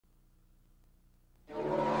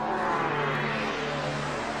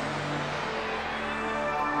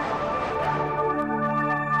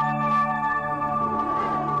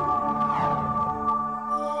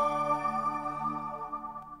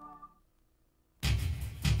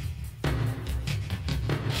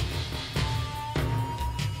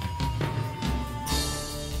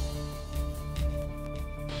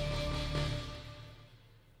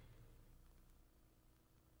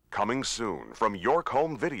Coming soon from York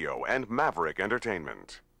Home Video and Maverick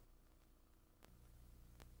Entertainment.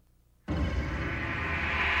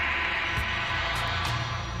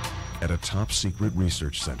 At a top-secret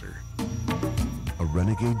research center, a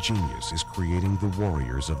renegade genius is creating the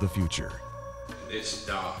warriors of the future. This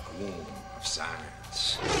dark womb of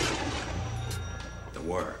science, the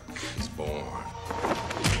work is born.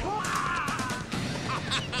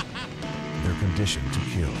 They're conditioned to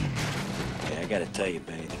kill. Hey, I gotta tell you,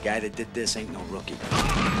 Benny, the guy that did this ain't no rookie.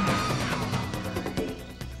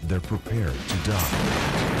 They're prepared to die.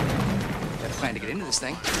 They had a plan to get into this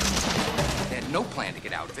thing. They had no plan to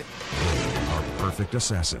get out of it. They are perfect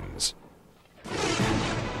assassins.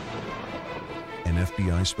 An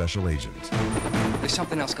FBI special agent. There's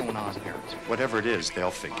something else going on here. Whatever it is,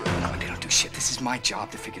 they'll figure it out. They don't do shit. This is my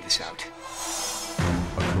job to figure this out.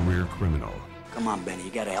 A career criminal. Come on, Benny,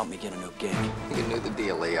 you gotta help me get a new gig. You knew the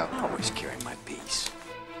deal, Leo. I always carry my piece.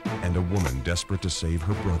 And a woman desperate to save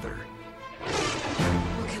her brother.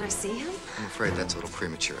 Well, can I see him? I'm afraid that's a little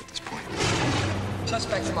premature at this point.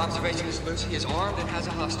 Suspect from observation is loose. He is armed and has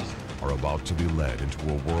a hostage. Are about to be led into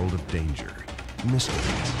a world of danger, mystery,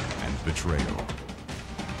 and betrayal.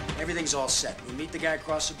 Everything's all set. We meet the guy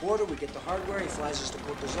across the border, we get the hardware, he flies us to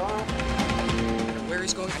Côte d'Azur. I know where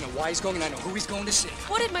he's going, I know why he's going, and I know who he's going to see.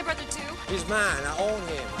 What did my brother do? He's mine, I own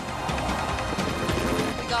him.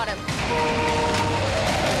 We got him.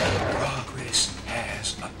 Progress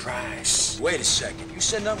has a price. Wait a second, you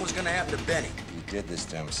said nothing was gonna happen to Benny. He did this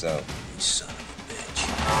to himself. You son of a bitch.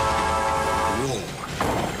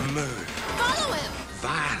 War, murder, Follow him!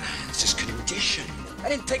 violence is conditioned. I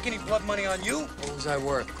didn't take any blood money on you. What was I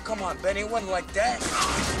worth? Come on, Benny, it wasn't like that.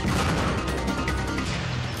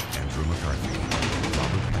 Andrew McCarthy,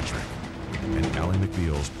 Robert Patrick, and Ally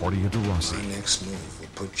McBeal's Portia de Rossi. My next move will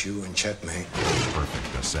put you in checkmate.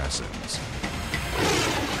 Perfect assassins.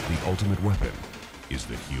 The ultimate weapon is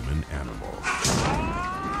the human animal.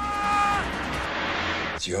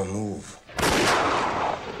 It's your move.